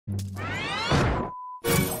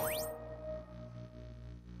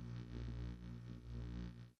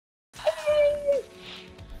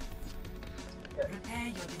Prepare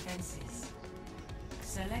your defenses.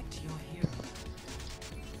 Select your hero.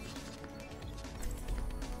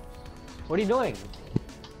 What are you doing?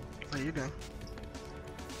 What are you doing?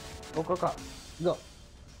 Go, go, go. Go.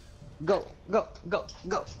 Go, go, go,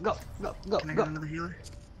 go, go, go, go, Can I go. get another healer?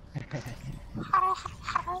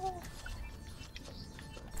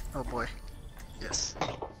 Oh boy. Yes.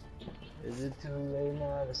 Is it too late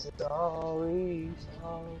now to say sorry?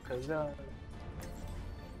 Cause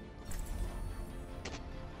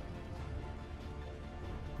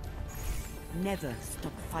Never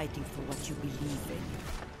stop fighting for what you believe in.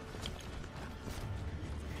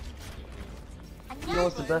 you know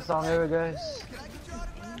what's the best song ever, guys?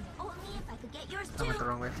 Only if I could get yours I too. went the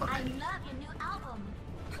wrong way. Fuck. I love your new album.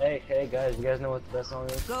 Hey guys, you guys know what the best song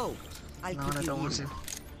is? Go. I'll No, keep I you don't want here. to.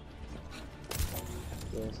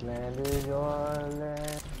 This land is your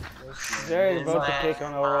land. Jared's about to pick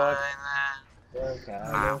on Overwatch.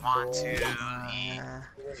 I want to eat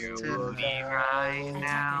your movie right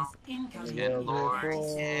now. Good Lord, can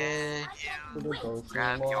you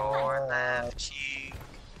grab your left cheek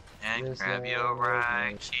and grab your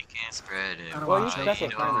right cheek and spread it I don't Well, want you to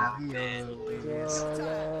special open?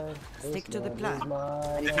 Stick to the plan.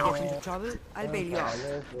 And if you get into trouble, I'll bail you out.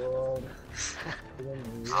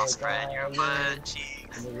 I'll spread your butt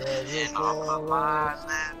cheeks and off of my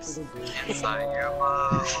lips inside your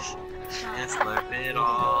mouth and slurp it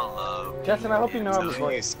all up. Justin, I hope you know I'm until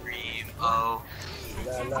you recording. scream, oh.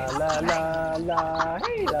 La la la la la,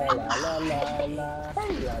 hey la la la la la,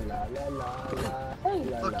 hey la la la la la, hey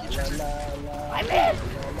la la la la. I'm in.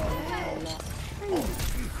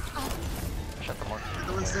 Shut the monkey.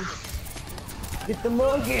 The Winston. Get the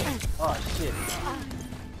monkey. Oh shit.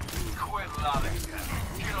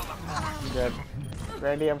 I'm dead.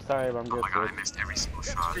 Randy, I'm sorry, but I'm Oh good. my god, I missed every single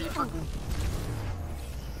shot.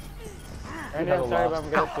 Randy, I'm sorry, but I'm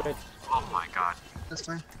good. Switch. Oh my god. That's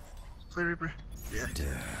fine. Play Reaper. Yeah.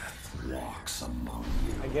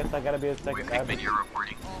 I guess I gotta be a Wait, second Pigman, guy. you're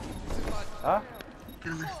recording? Huh?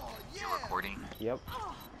 Get in there. You're recording? Yep.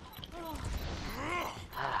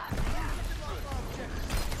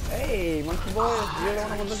 Hey, monkey boy, you're the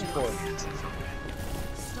one I was looking for.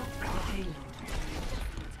 Stop the payload.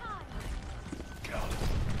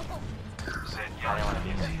 I don't want to be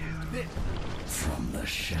with you. From the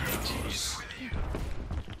shadows.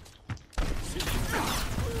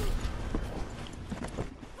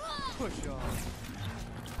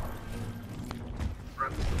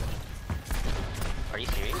 Are you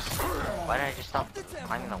serious? Why did I just stop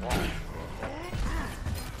climbing the wall?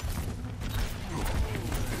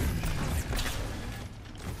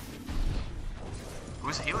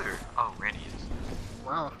 Who's the healer? Oh, Randy is.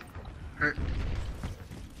 Wow. Hurt. Oh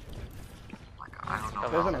my god, I don't know.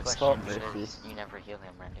 Doesn't The it question stop is, you never heal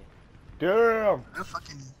him, Randy. Damn! I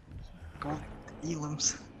fucking go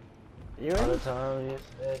elims. You All the in? time you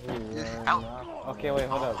said you were Ow. Okay, wait,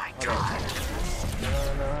 hold Oh up. my Hold up.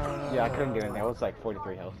 god. Yeah, I couldn't get in there. It was like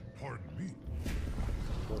 43 health.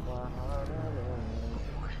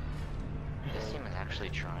 This team is actually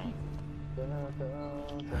trying.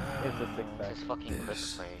 It's a 6-pack. This fucking quick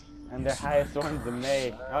play. And their highest one's the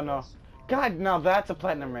May. Oh no. God, now that's a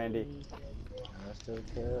platinum, Randy. I still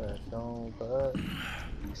care, I don't, but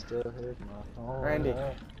you still hit my phone. Randy.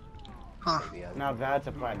 Huh. Now that's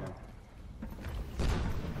a platinum.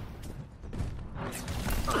 I'm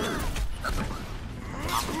dead.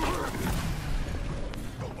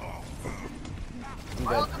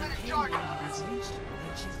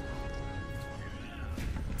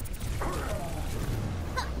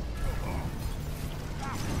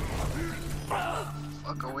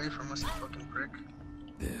 Fuck away from us, you fucking prick.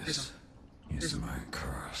 This is my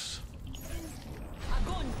curse.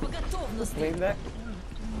 Claim that?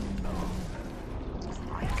 Oh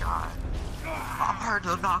my god. I heard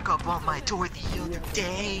a knock up on my door the other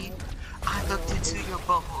day. I looked into your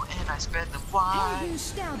bubble and I spread them wide.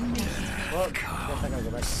 Well, guess I gotta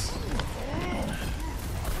go back.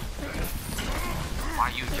 Why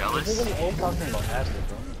are you jealous? This is always talking about acid,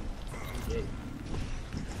 bro.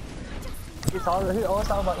 He's always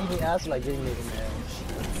talking about eating acid like getting it in there.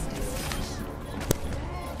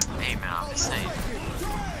 Hey man, I'm just saying.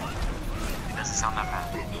 It doesn't sound that bad.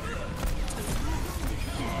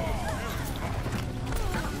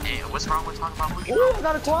 Hey, what's wrong with talking about movie? Ooh, I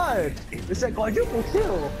got a quad! It said quadruple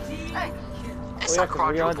kill! Hey, it's Oh, yeah, a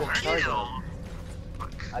 'cause we are quadruple the kill.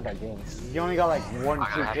 I got games. You only got like 1, I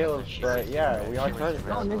 2 got kills, but yeah, we are charging.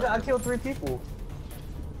 No, nigga, I killed 3 people.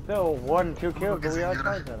 Still 1, 2 kills, but we are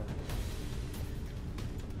charging.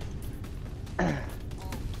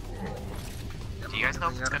 Do you guys know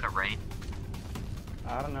if it's gonna rain?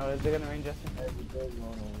 I don't know. Is it gonna rain, Justin?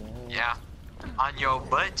 Yeah. On your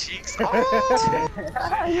butt cheeks. Oh!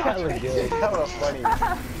 That was good. That was funny.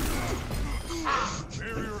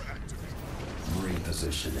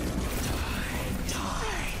 Repositioning.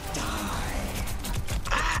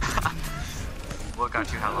 What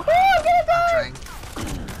got you hello? I'm trying.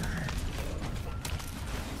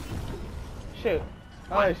 Shoot.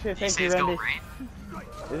 Oh shit, You thank say you, it's Randy. gonna rain?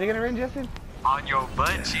 Is it gonna rain, Justin? On your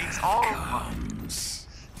butt cheeks. Oh!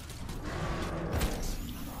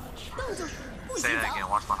 Say that again.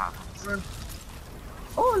 Watch what happens. Run.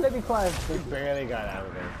 Oh, let me climb. We barely got out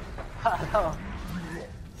of there.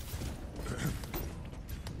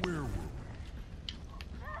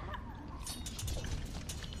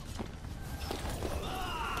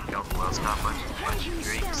 Yo, who else got a bunch of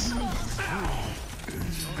drinks?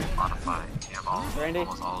 Modified. You have all, Randy?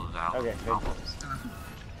 almost all of the albums. Okay, good.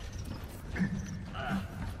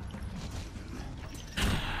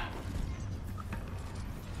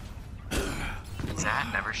 Zach,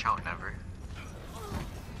 never shout never.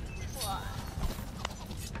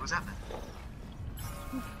 Who's that man?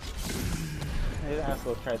 His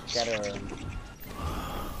asshole tried to scatter him.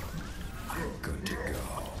 Good to go.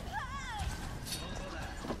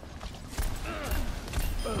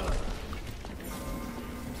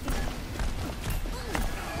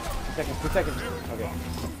 Two seconds. Okay.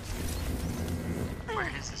 Where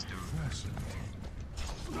is this dude?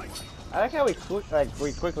 I like how we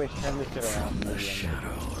quickly turn this shit around. The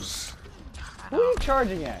shadows. Who are you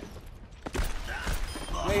charging at?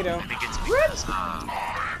 No, you don't. I think it's because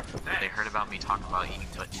they heard about me talking about eating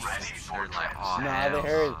butt cheeks. They're like, oh, Nah, hell, they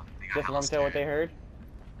heard. they got Just hella let me tell what they scared.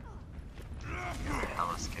 heard.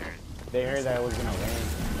 Hella scared. They heard that it was gonna rain.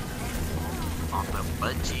 On the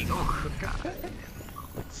butt cheek. Oh, God.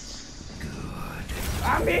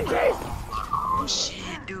 I'm being chased! Oh,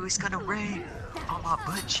 shit, dude, it's gonna rain. On my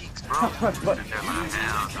butt cheeks, bro. But- They're like,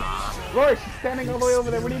 hell, nah. Roy, she's standing all the way over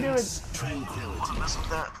there. What are you doing? Wanna mess with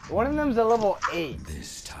that? One of them's a level 8.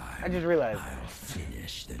 This time, I just realized. I'll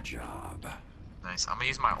finish the job. Nice. I'm gonna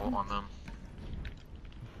use my ult on them.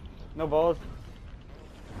 No balls.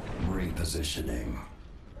 Repositioning.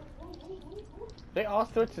 They all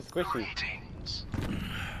switch to squishy.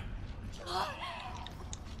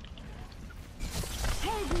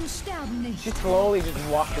 She slowly just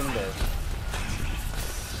walked in there.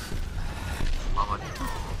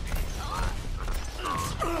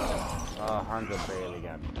 Oh, Hanzo barely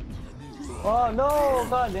got me. Oh no!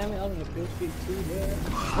 God damn it! I was in 3 feet too there.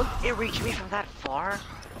 What? It reached me from that far?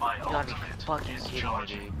 You gotta be fucking kidding me,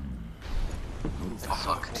 dude. Oh,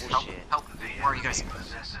 fuck. Help, Bullshit. help. Where are you guys?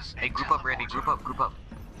 Hey, group up, Randy. Group up, group up.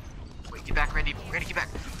 Wait, get back, Randy. Randy, get back.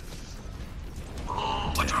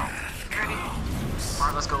 Oh, watch out. Randy.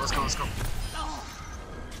 Alright, let's go, let's go, let's go. Wait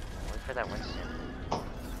for that Winston.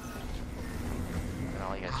 And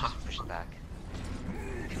all you guys just push it back.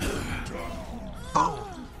 Boom.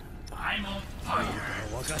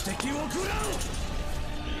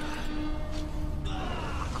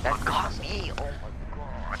 That got me! Oh my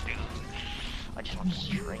god, dude. I just want to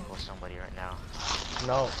strangle somebody right now.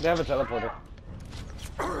 No, they have a teleporter.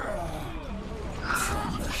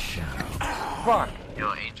 Fuck!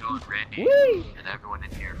 Yo, Angel, Randy, Whee! and everyone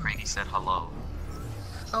in here. Frankie said hello.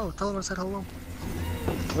 Oh, tell him I said hello.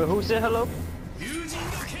 But who said hello?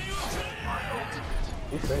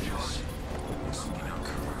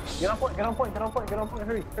 Get on point! Get on point! Get on point! Get on point!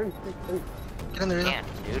 Hurry! Hurry! Hurry! Hurry! Get in there, You you can't,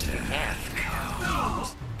 dude, you can't.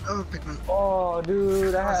 Oh, Pikmin. Oh,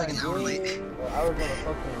 dude! I was had like an hour late. I was gonna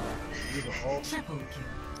fucking use an ult. Triple kill.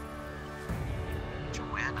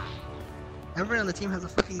 Joanna. Everyone on the team has a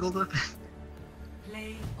fucking gold weapon.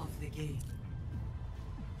 Play of the game.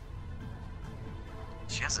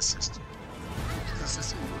 She has a sister. That's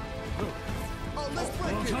just...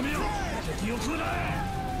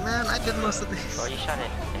 Man, I did most of Bro, these. you shot it.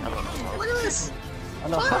 Look at this. I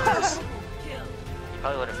know. You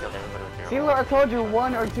probably would have killed everybody with your See, look, I told you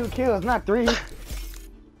 1 or 2 kills, not 3.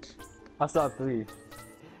 I saw 3.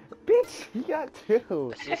 Bitch, you got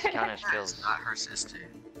 2. Assists count as That's kills. not her sister.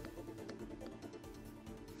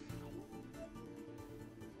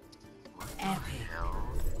 Epic.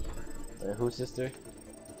 Hell. Whose sister?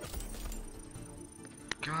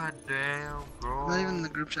 God damn, bro. Not even in the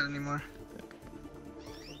group chat anymore.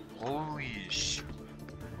 Holy sh.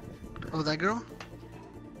 Oh, that girl?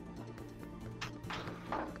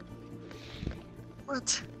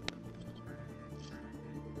 What?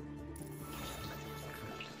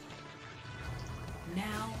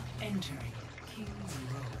 Now entering King's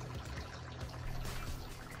Row.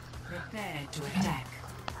 Prepare to attack.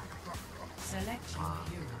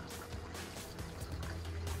 Select your hero.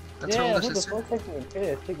 That's Yeah, her who older the sister. fuck taking a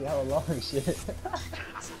piss? Taking hella long and shit.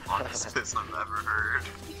 That's the longest piss I've ever heard.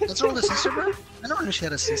 That's her older sister, bro? I never knew she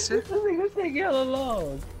had a sister. This nigga's taking hella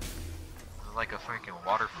long. It's like a freaking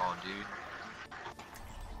waterfall, dude.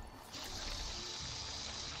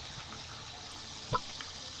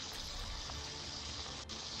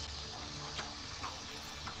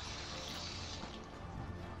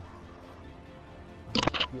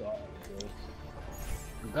 You are,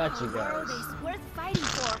 dude. Got you guys. World is worth fighting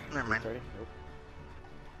for. Never mind. Ready?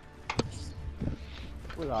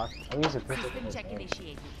 We lost. I'm using pistol. System check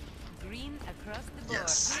initiated. Green across the board.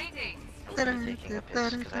 Yes. I will be taking a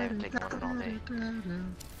piss because I haven't taken one all day.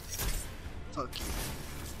 Fuck you.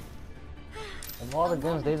 Of all the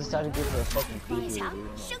guns, they decided to give her a fucking preview, dude. Oh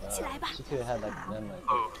my 升起来吧 God. She could have had like them like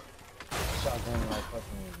Oh, shotgun like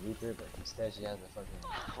fucking Reaper, but instead she has a fucking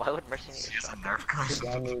Why would Mercy need she a has a shotgun? Nerf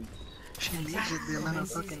gun. damage. She needs it, the amount of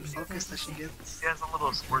fucking focus that she gets. She has a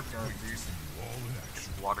little squirt gun, dude. It's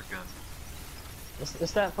a water gun.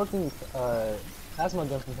 It's that fucking plasma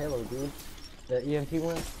gun from Halo, dude. The EMP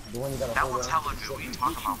one, the one you gotta That hold one's on. hella good. What are you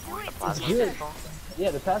talking about, boy? Plasma good. pistol?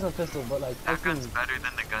 Yeah, the plasma pistol, but like That fucking gun's better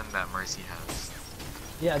than the gun that Mercy has.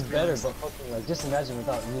 yeah, it's better, but fucking like just imagine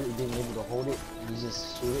without you being able to hold it, you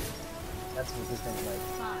just shoot it. That's what this thing's like.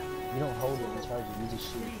 You don't hold it and charge it, you just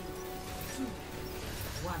shoot it.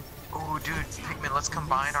 Oh, dude, Pikmin, let's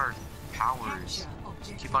combine our powers.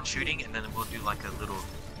 Keep on shooting, and then we'll do like a little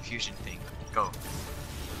fusion thing. Go.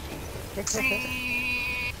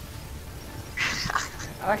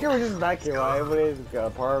 I can we're just back here while everybody's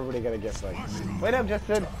probably gonna get fucked. Wait up,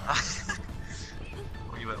 Justin!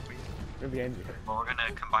 Where you at? We're behind you. Well, we're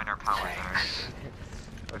gonna combine our powers, alright?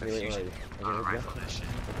 Okay, wait, wait. Okay, let's Rifle go. this shit.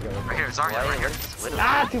 Let's go, let's Right go. here, Zarya, Why right here. is Widow?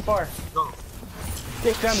 Ah, too far! Go.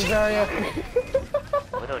 Kick down the Zarya!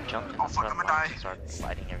 Widow jumped in Oh, the fuck, front I'm gonna line die. to start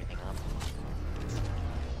lighting everything up.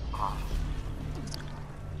 Oh.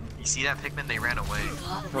 You see that, Pikmin? They ran away.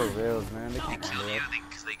 For reals, man. They They can't killed handle you us.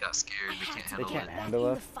 because they got scared. They can't They handle can't it. handle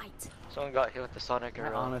us. Someone got hit with the Sonic I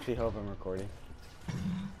arrow. honestly hope I'm recording.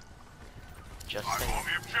 Just saying.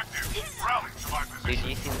 Dude, do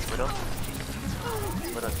you see this Widow?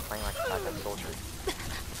 This Widow's playing like a backup soldier.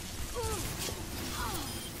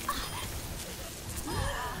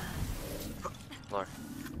 Lord.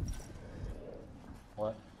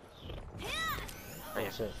 What? Right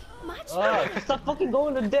here. Shit. Oh, stop fucking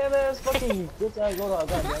going to damn ass fucking bitch ass go to god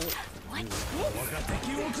damn it.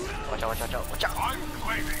 Watch out, watch out, watch out!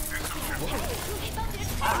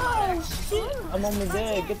 Oh shit! I'm almost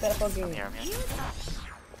dead. Get that fucking. I'm here, I'm here.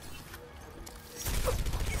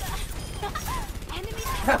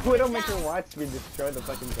 We don't make her watch me destroy the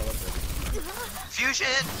fucking teleporter.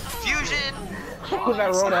 Fusion! Fusion! Who's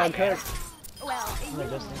that roadhouse cook? Oh my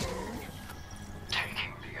goodness.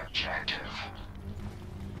 Taking the objective.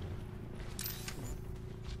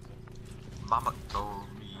 Mama told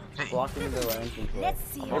me. Hey. Blocking the range control. Let's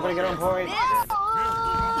see. Everybody get on point.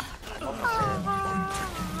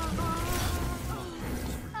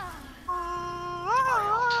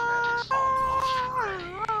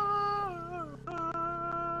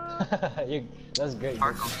 That's great.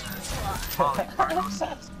 Parko says. Molly, Parko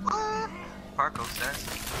says. Parko says.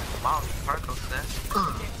 Molly, Parko says.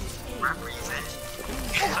 Represent.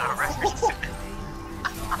 Represent.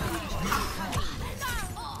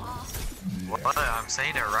 What? I'm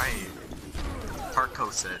saying it right.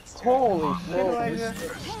 Parko says. Holy shit.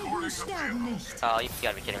 Oh, you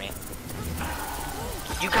gotta be kidding me.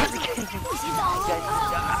 You gotta be kidding me. You gotta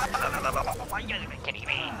be kidding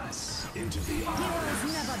me. Into the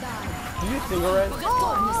iris. Did you single red? No,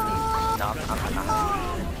 I'm not.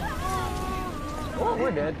 Oh,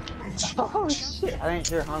 we're dead. Oh shit. I didn't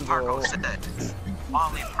hear Hanzo. Parko said.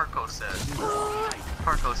 Molly, Parko said.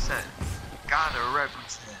 Parko said. Gotta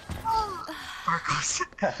represent. Parko said.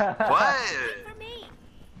 What? For me.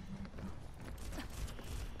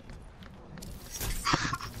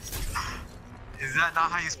 Is that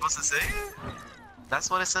not how you're supposed to say it? That's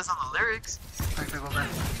what it says on the lyrics.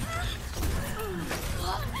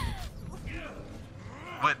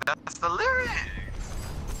 But that's the lyrics.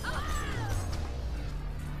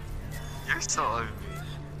 You're so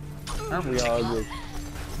ugly. We all good.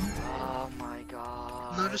 Oh my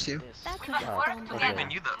god. No, just you. This-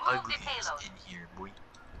 Even you the ugliest in here, boy.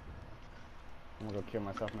 I'm gonna go kill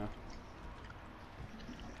myself now.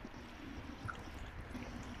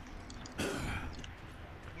 Come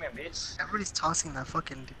here, bitch. Everybody's tossing that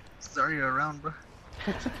fucking Zarya around, bro.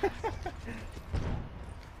 They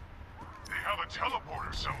have a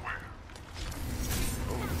teleporter somewhere.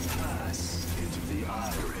 Pass into the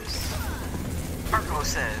iris. Parko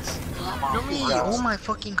says. No me! Oh my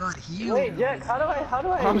fucking god, heal! Wait, Jack, how do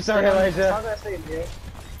I? I'm sorry, Elijah. How do I say it, Jack?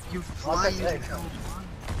 You fly using hell.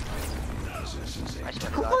 I swear to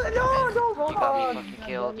Come God, on, no, you got me on. fucking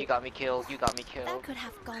killed. You got me killed. You got me That killed. could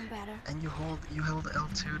have gone better. And you held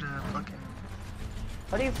L2 to fucking.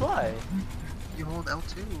 How do you fly? You hold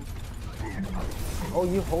L2. Oh,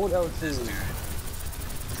 you hold L2.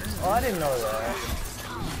 Oh, I didn't know that.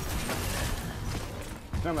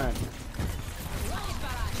 No man.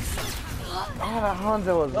 Oh, that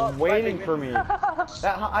Hanzo was waiting for me.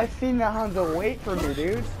 I seen that Hanzo wait for me,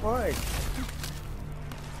 dude. Fuck.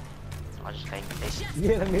 I'll just bang your face.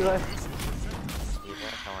 Yeah, let me like. Don't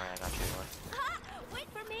worry, I got you. Wait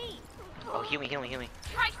for me. Oh, heal me, heal me, heal me.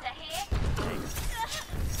 Tracer here.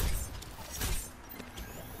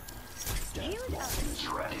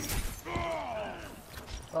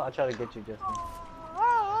 Oh, I'll try to get you, Justin.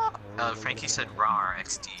 Frankie said RAR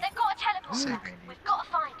XD. They've got a teleport. Sick. We've got to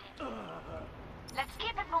find it. Let's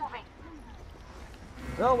keep it moving.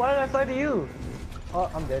 No, why did I fly to you? Oh,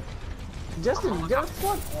 I'm dead. Justin, just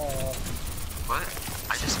what? What?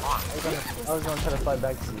 I just spawned. I was gonna try to fly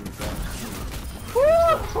back to you.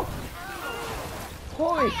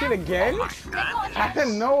 Holy shit again? Out of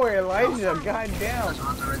nowhere, Elijah. God damn.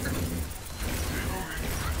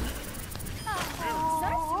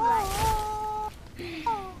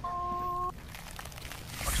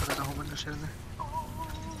 Watch out, there's a whole bunch of shit in there.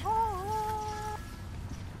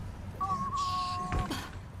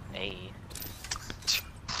 Hey.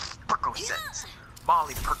 Percocets.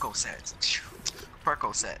 Molly Percocets.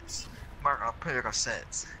 Percocets.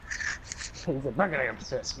 Percocets. He's a bugger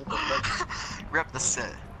upset. Rep the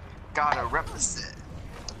set. Gotta rep the set.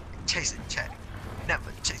 Chase it, check.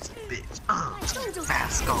 Never chase a bitch.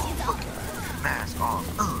 Mask on. Mask on.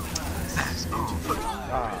 Mask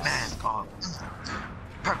on. Mask on.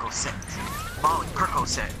 Percocets. Molly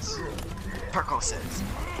Percocets. Percocets.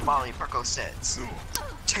 Molly Percocets.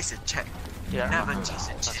 Chase it, check. Yeah, Never chase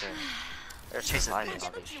it, check. There's Chase it, some bitch.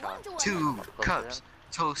 on these shots. 2 cups.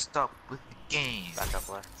 Toast up with the game. Back up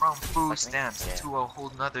left. From food Like me? stamps Yeah. to a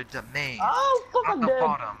whole nother domain. Oh, fuck, At I'm the dead.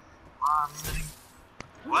 bottom.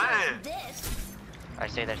 What?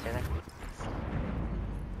 Alright, stay there, stay there.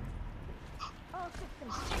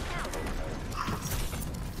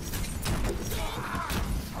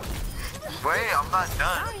 Wait, I'm not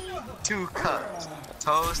done. 2 cups.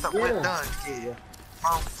 Toast up with done. Yeah.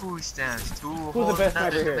 From food stamps to a Who's whole the best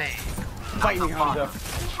nother sniper here? domain. Fight me, At the bottom.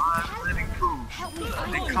 Hanzo. I'm living proof.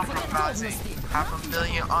 They compromising.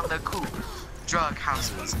 500,000 on the coupe. Drug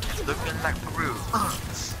houses. Looking like Peru.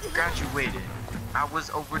 Graduated. I was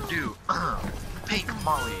overdue. Pink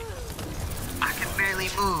Molly. I can barely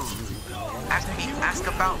move. Ask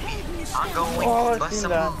about me. I'm going Oh, to bust seen some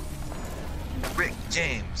that. move. Rick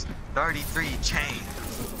James. 33 chain.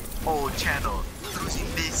 Old channel. Losing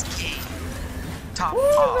this key. Top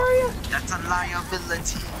off. That's a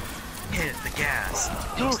liability. Hit the gas.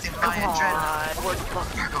 Boosting my adrenaline.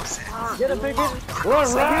 Percocet. Get a big hit.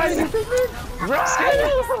 Run, run! Run!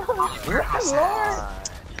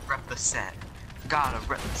 Rep the set. Gotta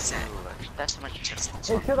rep the set. That's so much chase.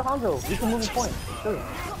 Hey, kill the Hanzo. You can move the point. Kill him.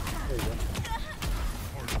 There you go.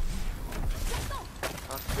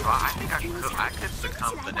 Well, I think I could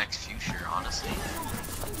become the next Future, honestly.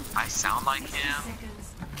 I sound like him.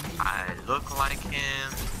 I look like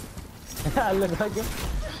him. I look like him.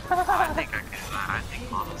 I think I can. I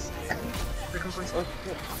think honestly.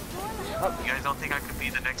 You guys don't think I could be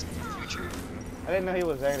the next Future? I didn't know he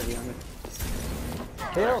was there, to be honest.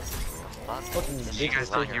 Kill. Did you guys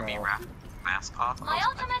not hear me rap mask off? My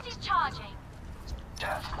ultimate is charging.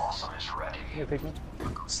 Death blossom is ready. Here, pick me.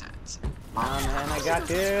 Percocets. Nah, man, I got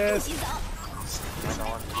this.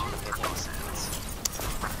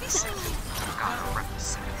 Gotta rep the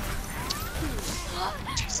set.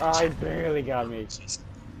 Oh, he barely got me.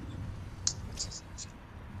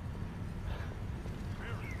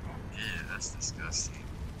 Yeah, that's disgusting.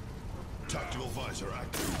 Tactical visor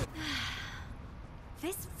active.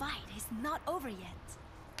 This fight is not over yet.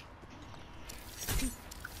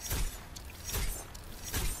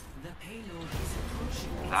 The payload is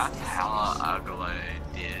approaching. That's hella ugly,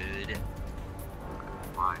 dude.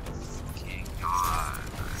 My fucking god.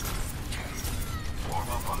 Form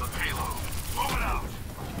up on the payload. Move it out.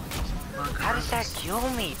 How does that kill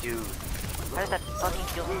me, dude? How does that fucking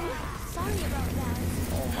kill me? Sorry about that.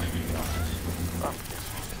 Oh my god. Fuck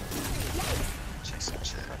Check some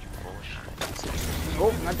shit. bullshit.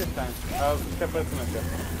 Oh, not this time. Step away from myself.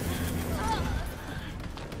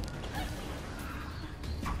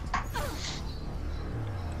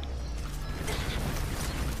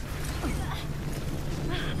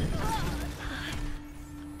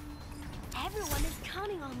 Everyone is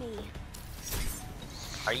counting on me.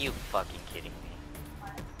 Are you fucking kidding me?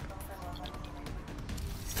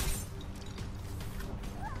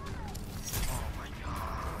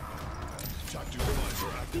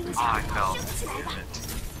 I fell.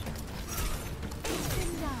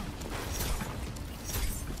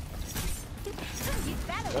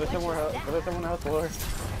 Go to somewhere else. Go to someone else, Lord.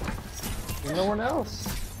 There's no one else.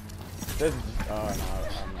 There's, oh no,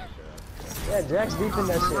 I'm not sure. Yeah, Jack's deep in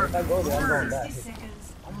that shit. If I go there, I'm going back.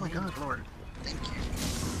 Oh my god, Lord. Thank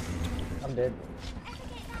you. I'm dead.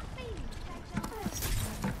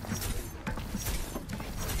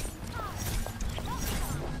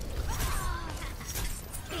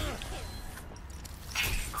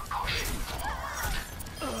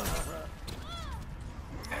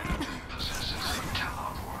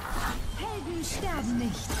 Helden sterben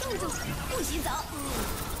nicht.不许走。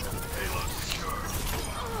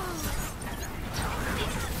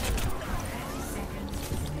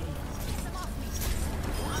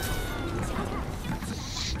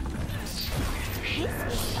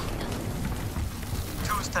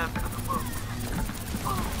Two-step in the boat.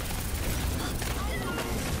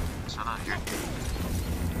 Shut up, you're gay.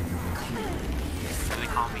 Really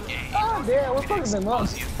call me gay. Oh, damn, we're fucking them up.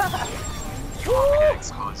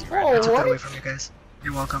 Expose you. I took that What? away from you guys.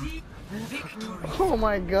 You're welcome. Oh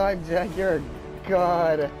my god, Jack, you're a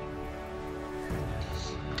god.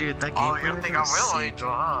 Dude, that game. Oh, you don't think I will, Angel,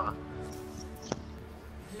 huh?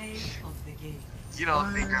 Play of the game. You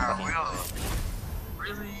don't think I will?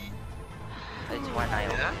 Really? It's one I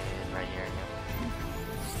Yeah? right here.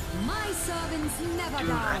 My servants never Dude,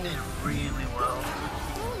 I die. did really well.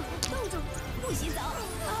 不许走。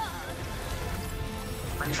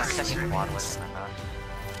 My second quad wasn't enough.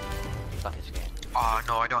 Fuck this game. Oh,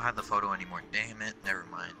 no, I don't have the photo anymore. Damn it. Never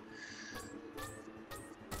mind.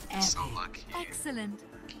 So Epic. lucky. Excellent.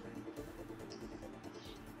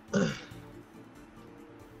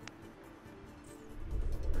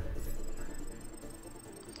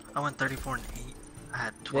 I went 34 and 8. I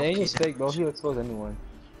had Yeah, 12 Angel's kills. fake, bro. He'll expose anyone.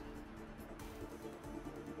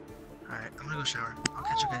 Alright, I'm gonna go shower. I'll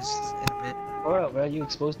catch you guys in a bit. Hold up, bro. You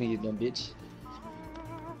exposed me, you dumb bitch.